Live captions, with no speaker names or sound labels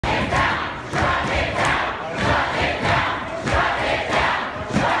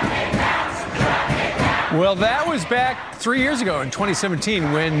Well, that was back 3 years ago in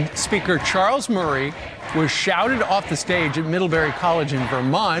 2017 when Speaker Charles Murray was shouted off the stage at Middlebury College in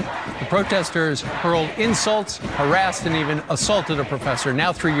Vermont. The protesters hurled insults, harassed, and even assaulted a professor.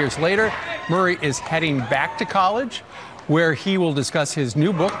 Now, 3 years later, Murray is heading back to college, where he will discuss his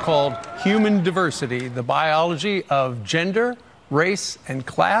new book called Human Diversity, the Biology of Gender, Race, and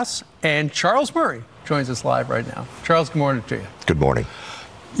Class. And Charles Murray joins us live right now. Charles, good morning to you. Good morning.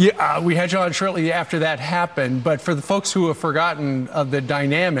 Yeah, we had you on shortly after that happened, but for the folks who have forgotten the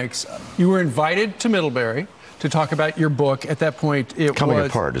dynamics, you were invited to Middlebury to talk about your book. At that point, it Coming was...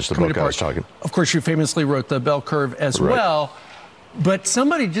 Apart is the book I was talking. Of course, you famously wrote The Bell Curve as well, but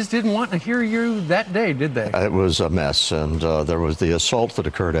somebody just didn't want to hear you that day, did they? It was a mess, and there was the assault that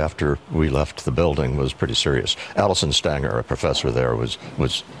occurred after we left the building was pretty serious. Allison Stanger, a professor there, was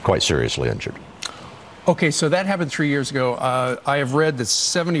quite seriously injured. Okay, so that happened 3 years ago. I have read that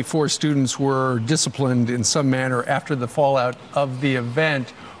 74 students were disciplined in some manner after the fallout of the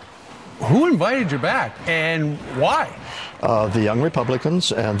event. Who invited you back and why? The young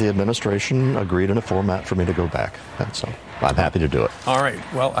Republicans and the administration agreed on a format for me to go back. And so I'm happy to do it. All right.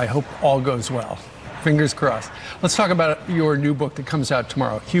 Well, I hope all goes well. Fingers crossed. Let's talk about your new book that comes out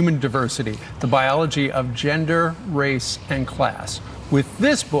tomorrow, Human Diversity, the Biology of Gender, Race, and Class. With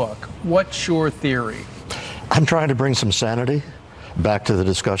this book, what's your theory? I'm trying to bring some sanity back to the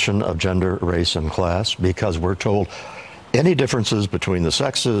discussion of gender, race, and class, because we're told any differences between the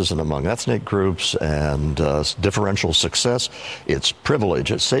sexes and among ethnic groups and differential success, it's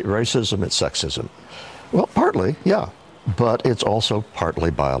privilege, it's racism, it's sexism. Well, partly, yeah, but it's also partly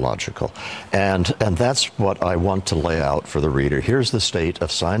biological. And that's what I want to lay out for the reader. Here's the state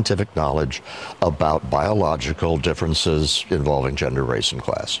of scientific knowledge about biological differences involving gender, race, and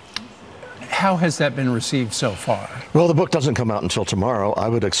class. How has that been received so far? Well, the book doesn't come out until tomorrow. I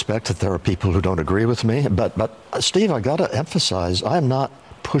would expect that there are people who don't agree with me. But Steve, I got to emphasize, I'm not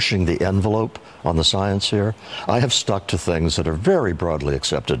pushing the envelope on the science here. I have stuck to things that are very broadly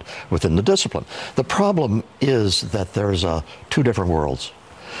accepted within the discipline. The problem is that there's two different worlds.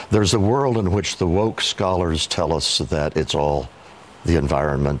 There's a world in which the woke scholars tell us that it's all the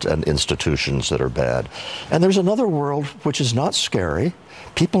environment and institutions that are bad. And there's another world which is not scary.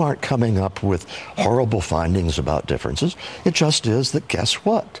 People aren't coming up with horrible findings about differences. It just is that, guess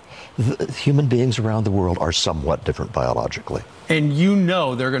what? Human beings around the world are somewhat different biologically. And you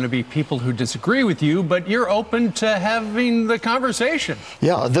know there are going to be people who disagree with you, but you're open to having the conversation.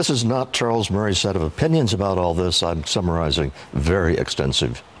 Yeah, this is not Charles Murray's set of opinions about all this. I'm summarizing very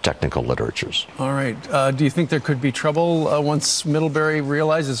extensive technical literatures. All right. Do you think there could be trouble once Middlebury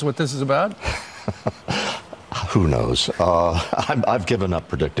realizes what this is about? Who knows? I've given up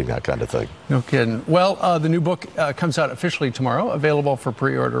predicting that kind of thing. No kidding. Well, the new book comes out officially tomorrow, available for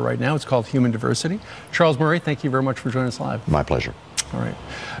pre-order right now. It's called Human Diversity. Charles Murray, thank you very much for joining us live. My pleasure. All right.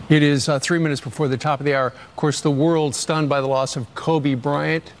 It is 3 minutes before the top of the hour. Of course, the world stunned by the loss of Kobe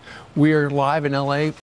Bryant. We are live in L.A.